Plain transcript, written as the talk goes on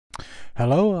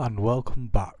Hello and welcome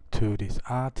back to this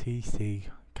RTC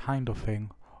kind of thing,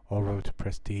 or Road to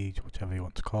Prestige, whichever you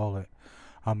want to call it.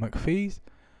 I'm McFeEzE,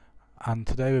 and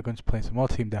today we're going to play some more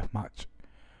Team Deathmatch,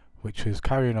 which is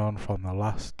carrying on from the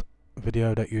last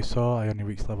video that you saw. I only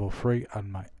reached level 3, and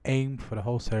my aim for the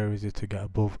whole series is to get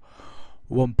above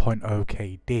 1.0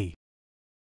 KD.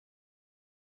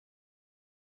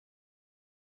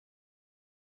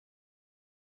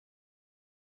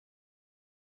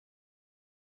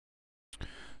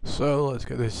 So let's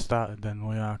get this started then.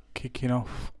 We are kicking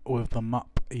off with the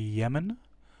map Yemen.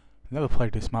 I've never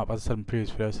played this map, as I said in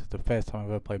previous videos. This is the first time I've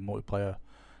ever played multiplayer.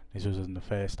 This was in the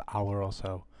first hour or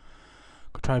so.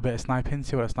 Could try a bit of sniping,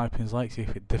 see what sniping's like, see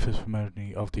if it differs from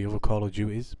any of the other Call of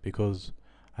Duties, because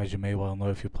as you may well know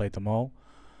if you played them all,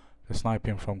 the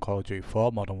sniping from Call of Duty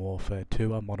 4, Modern Warfare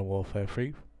 2 and Modern Warfare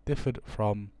 3 differed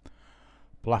from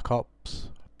Black Ops,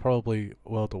 probably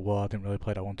World at War. I didn't really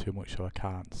play that one too much, so I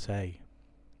can't say.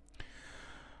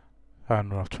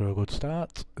 And we're off to a good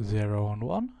start,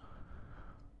 0-1.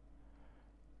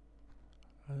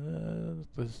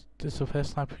 Is this the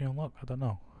first sniper you unlock? I don't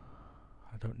know.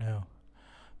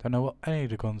 Don't know what any of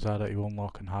the guns are that you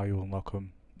unlock and how you unlock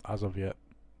them as of yet.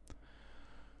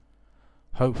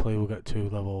 Hopefully we'll get to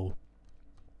level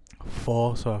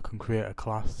 4 so I can create a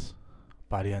class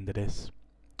by the end of this.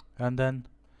 And then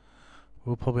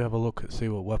we'll probably have a look at see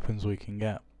what weapons we can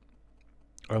get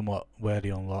and where they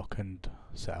unlock, and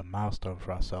set a milestone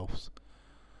for ourselves.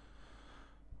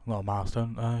 Not a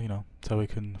milestone, you know, so we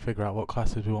can figure out what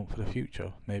classes we want for the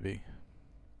future, maybe.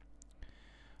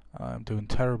 I'm doing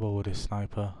terrible with this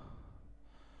sniper.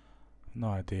 No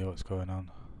idea what's going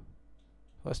on.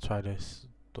 Let's try this.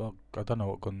 I don't know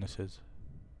what gun this is.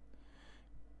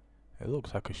 It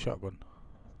looks like a shotgun.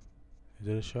 Is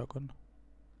it a shotgun?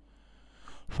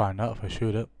 Find out if I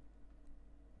shoot it.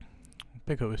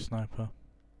 Pick up this sniper.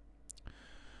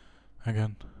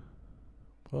 Again.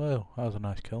 Well, that was a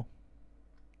nice kill.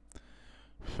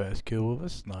 First kill with a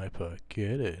sniper,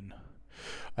 get in.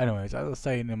 Anyways, as I was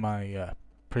saying in my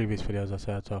previous videos, I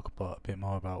said I'd talk about a bit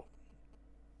more about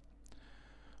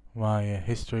my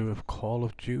history with Call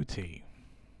of Duty.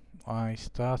 I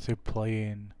started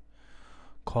playing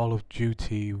Call of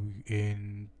Duty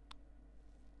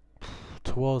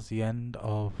towards the end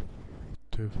of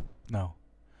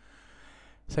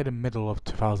say the middle of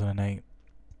 2008,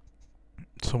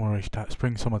 summerish, that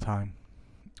summertime,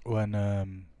 when I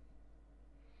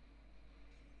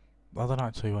don't know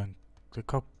actually when did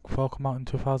COD 4 come out in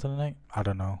 2008? I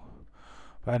don't know.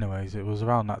 But anyways, it was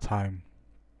around that time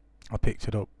I picked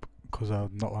it up because I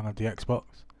not long had the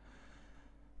Xbox.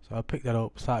 So I picked that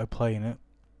up, started playing it.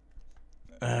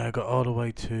 Got all the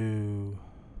way to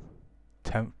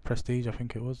 10th Prestige, I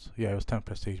think it was. Yeah, it was 10th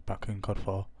Prestige back in COD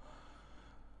 4.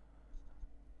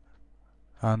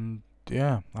 And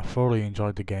yeah, I thoroughly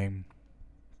enjoyed the game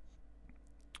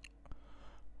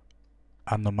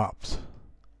and the maps.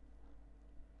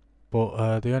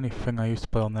 But the only thing I used to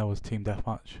play on there was Team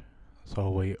Deathmatch. So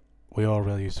we all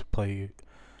really used to play,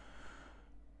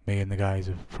 me and the guys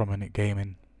from Init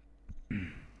Gaming.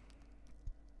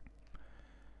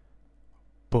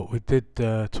 But we did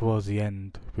towards the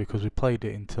end, because we played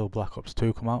it until Black Ops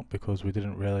 2 come out, because we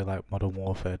didn't really like Modern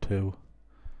Warfare 2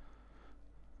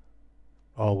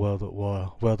 or World at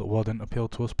War. World at War didn't appeal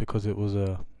to us because it was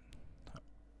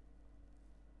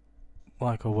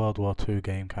like a World War 2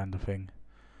 game kind of thing.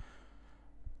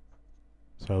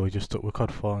 So we just stuck with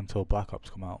COD 4 until Black Ops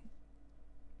come out.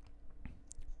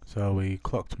 So we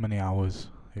clocked many hours,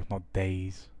 if not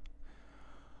days,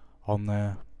 on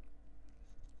there.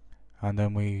 And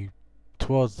then we,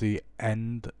 towards the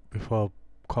end, before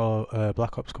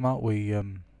Black Ops come out, we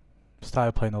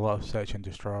started playing a lot of Search and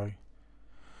Destroy,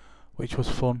 which was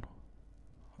fun.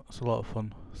 It's a lot of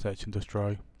fun, Search and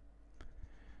Destroy.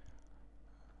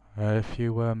 If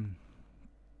you are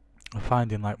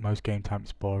finding like most game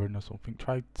types boring or something,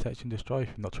 try Search and Destroy if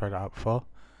you've not tried it out before.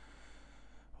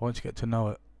 Once you get to know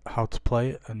it, how to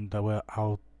play it and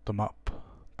how the map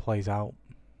plays out,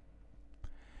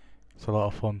 it's a lot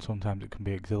of fun. Sometimes it can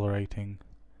be exhilarating,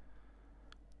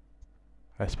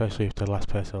 especially if the last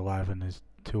person alive and there's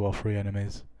 2 or 3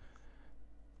 enemies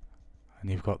and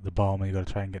you've got the bomb and you've got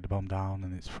to try and get the bomb down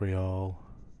and it's free all.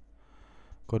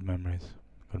 Good memories,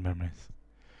 good memories.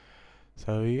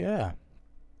 So yeah,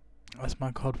 that's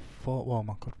my COD 4, well,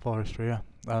 my COD 4 history, yeah.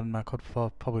 And my COD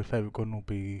 4 probably favourite gun will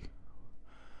be,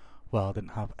 well, I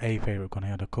didn't have a favourite gun, I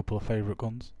had a couple of favourite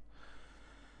guns.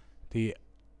 The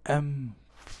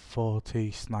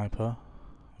M40 sniper,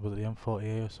 was it the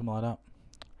M40A or something like that?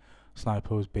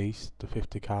 Sniper was beast, the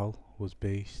 50 cal was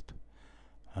beast.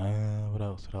 What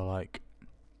else did I like?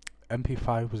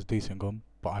 MP5 was a decent gun,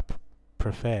 but I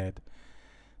preferred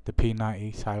the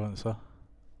P90 silencer.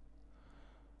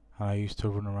 And I used to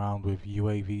run around with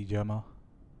UAV jammer.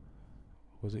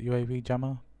 Was it UAV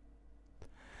jammer?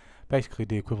 Basically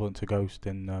the equivalent to Ghost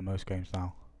in most games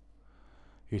now.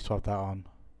 Used to have that on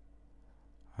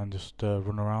and just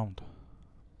run around.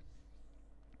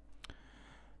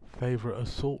 Favourite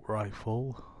assault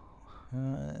rifle?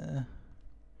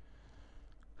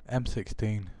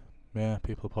 M16. Yeah,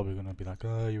 people are probably going to be like,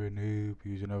 oh, you're a noob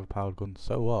using overpowered guns.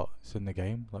 So what? It's in the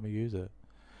game, let me use it.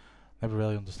 Never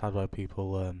really understood why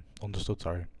people,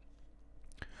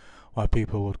 why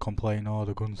people would complain, oh,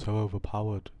 the gun's so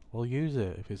overpowered. Well, use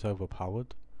it if it's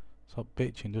overpowered. Stop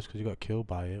bitching just because you got killed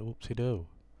by it. Whoopsie do.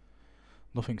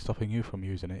 Nothing's stopping you from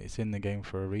using it. It's in the game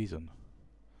for a reason.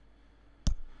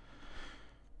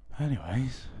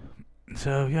 Anyways,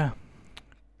 so yeah,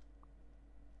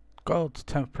 got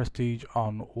 10th prestige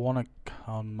on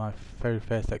on my very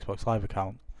first Xbox Live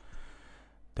account.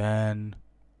 Then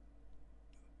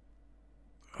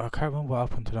I can't remember what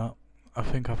happened to that. I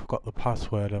think I forgot the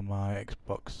password and my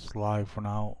Xbox Live ran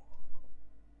out.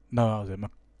 No, that was it. My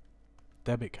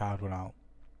debit card ran out.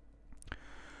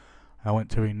 I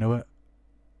went to renew it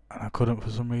and I couldn't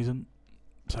for some reason,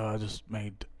 so I just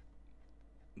made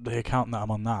the account that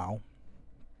I'm on now,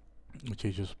 which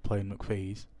is just playing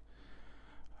McFeEzE,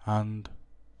 and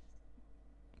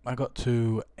I got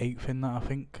to 8th in that, I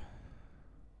think.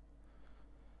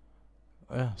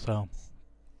 Yeah, so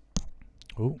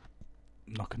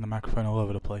knocking the microphone all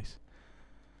over the place.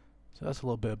 So that's a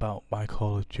little bit about my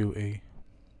Call of Duty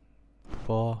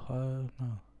 4. No,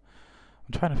 I'm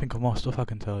trying to think of more stuff I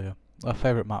can tell you.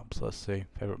 Favourite maps, let's see.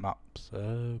 Favourite maps.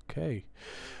 Okay,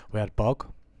 we had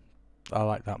Bog. I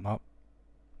like that map.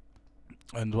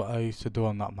 And what I used to do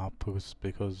on that map was,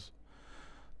 because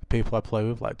the people I play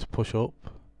with like to push up,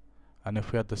 and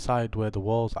if we had the side where the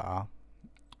walls are,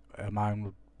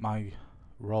 my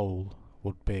role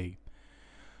would be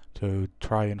to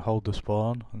try and hold the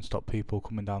spawn and stop people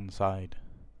coming down the side.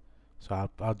 So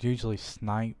I'd usually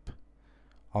snipe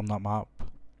on that map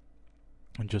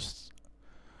and just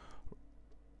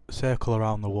circle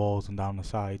around the walls and down the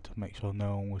side to make sure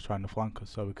no one was trying to flank us,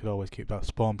 so we could always keep that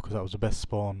spawn, because that was the best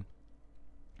spawn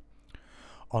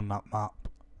on that map.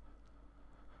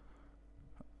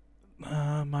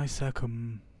 My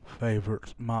second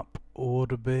favourite map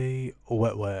would be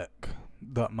Wetwork.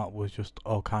 That map was just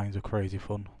all kinds of crazy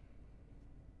fun.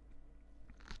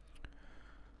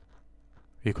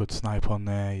 You could snipe on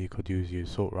there, you could use your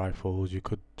assault rifles, you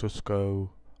could just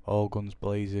go all guns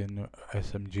blazing,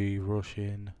 SMG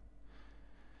rushing,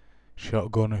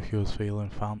 shotgun if you was feeling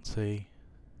fancy.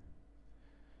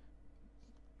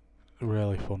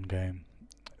 Really fun game.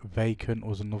 Vacant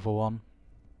was another one.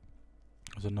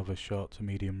 It was another short to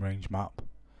medium range map.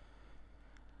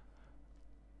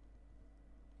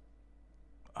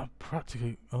 I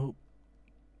practically... oh,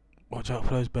 watch out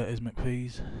for those betters,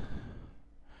 McFeEzE.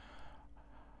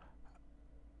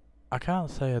 I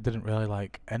can't say I didn't really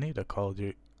like any of the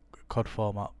COD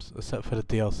 4 maps, except for the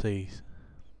DLCs.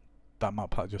 That map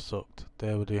pack just sucked.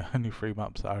 They were the only 3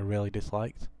 maps that I really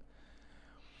disliked.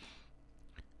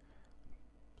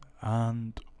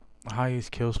 And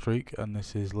highest kill streak, and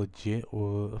this is legit,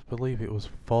 I believe it was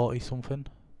 40 something,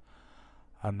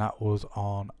 and that was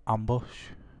on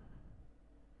Ambush.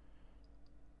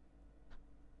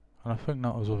 And I think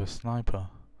that was with a sniper,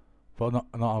 but not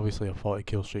obviously a 40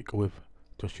 kill streak with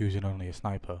just using only a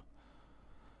sniper.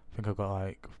 I think I got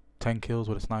like 10 kills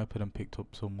with a sniper, and picked up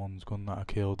someone's gun that I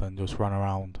killed and just ran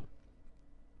around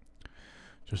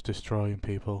just destroying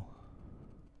people.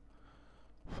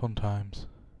 Fun times.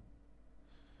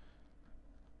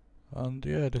 And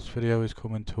yeah, this video is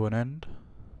coming to an end.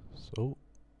 So,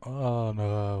 oh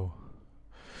no,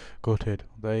 gutted.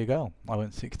 There you go. I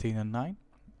went 16 and 9.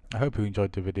 I hope you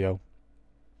enjoyed the video.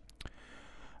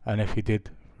 And if you did,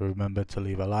 remember to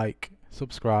leave a like,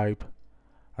 subscribe,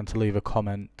 and to leave a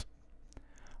comment.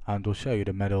 And we'll show you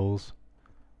the medals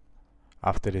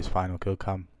after this final kill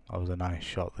cam. That was a nice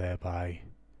shot there by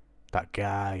that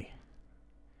guy.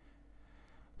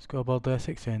 Scoreboard there,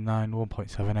 16-9,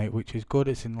 1.78, which is good.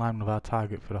 It's in line with our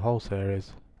target for the whole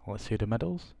series. Let's see the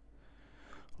medals.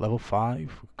 Level 5,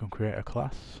 we can create a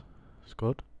class. It's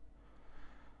good.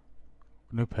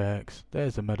 New perks,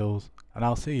 there's the medals, and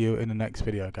I'll see you in the next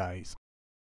video, guys.